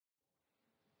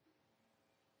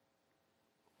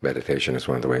Meditation is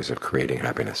one of the ways of creating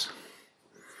happiness.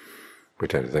 We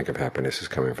tend to think of happiness as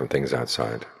coming from things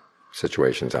outside,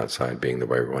 situations outside being the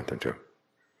way we want them to.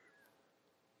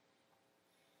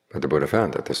 But the Buddha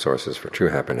found that the sources for true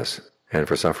happiness and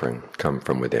for suffering come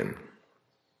from within.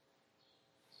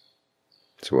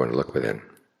 So we want to look within.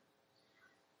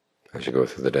 As you go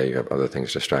through the day, you have other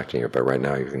things distracting you, but right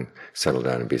now you can settle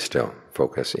down and be still.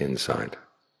 Focus inside.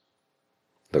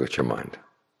 Look at your mind.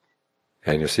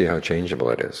 And you'll see how changeable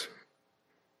it is.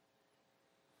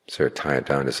 So tie it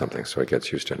down to something so it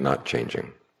gets used to not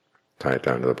changing. Tie it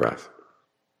down to the breath.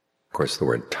 Of course, the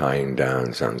word tying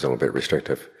down sounds a little bit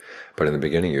restrictive, but in the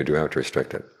beginning you do have to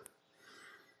restrict it.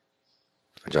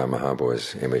 Ajahn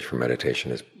Mahabhu's image for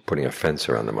meditation is putting a fence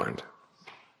around the mind.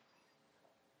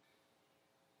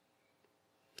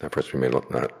 At first we may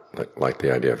not like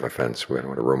the idea of a fence. We don't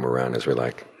want to roam around as we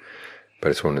like.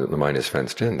 But it's when the mind is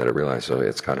fenced in that it realizes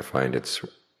it's got to find its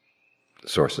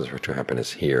sources for true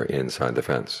happiness here inside the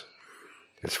fence.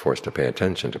 It's forced to pay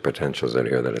attention to potentials that are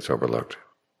here that it's overlooked.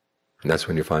 And that's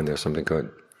when you find there's something good.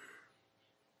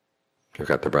 You've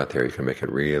got the breath here, you can make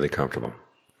it really comfortable.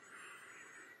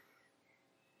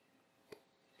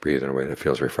 Breathe in a way that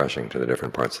feels refreshing to the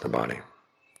different parts of the body.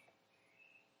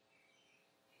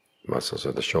 Muscles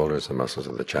of the shoulders, the muscles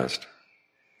of the chest,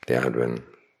 the abdomen,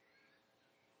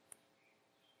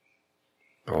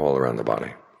 all around the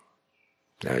body.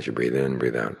 As you breathe in,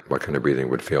 breathe out. What kind of breathing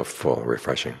would feel full,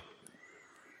 refreshing?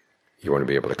 You want to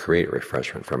be able to create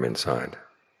refreshment from inside.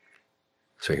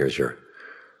 So here's your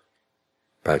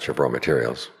batch of raw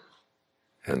materials,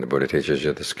 and the Buddha teaches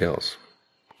you the skills.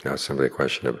 Now it's simply a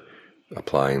question of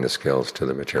applying the skills to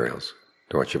the materials,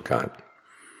 to what you've got.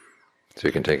 So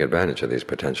you can take advantage of these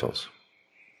potentials.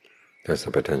 There's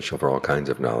the potential for all kinds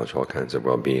of knowledge, all kinds of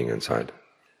well-being inside.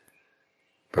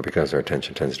 But because our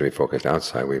attention tends to be focused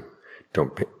outside, we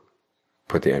don't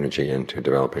put the energy into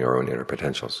developing our own inner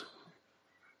potentials.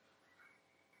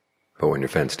 But when you're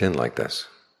fenced in like this,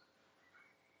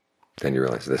 then you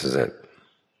realize this is it.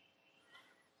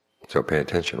 So pay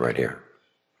attention right here,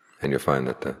 and you'll find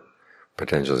that the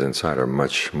potentials inside are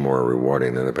much more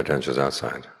rewarding than the potentials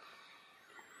outside.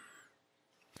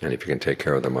 And if you can take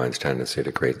care of the mind's tendency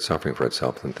to create suffering for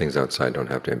itself, then things outside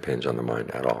don't have to impinge on the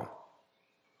mind at all.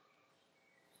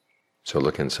 So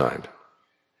look inside.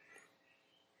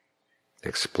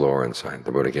 Explore inside.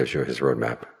 The Buddha gives you his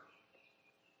roadmap.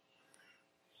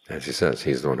 As he says,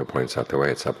 he's the one who points out the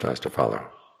way. It's up to us to follow.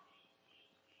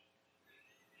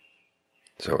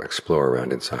 So explore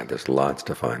around inside. There's lots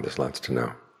to find. There's lots to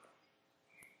know.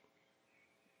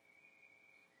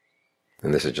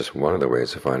 And this is just one of the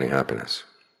ways of finding happiness.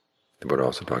 The Buddha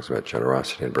also talks about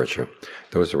generosity and virtue.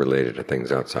 Those are related to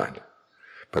things outside,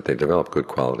 but they develop good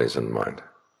qualities in the mind.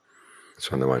 So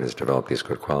when the mind has developed these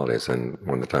good qualities, and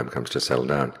when the time comes to settle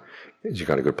down, you've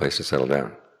got a good place to settle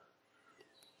down.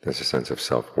 There's a sense of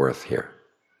self-worth here,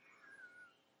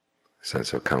 a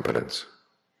sense of competence,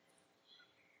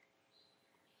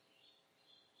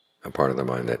 a part of the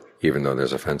mind that, even though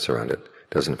there's a fence around it,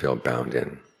 doesn't feel bound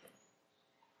in.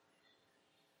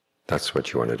 That's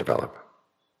what you want to develop.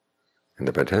 And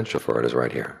the potential for it is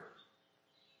right here.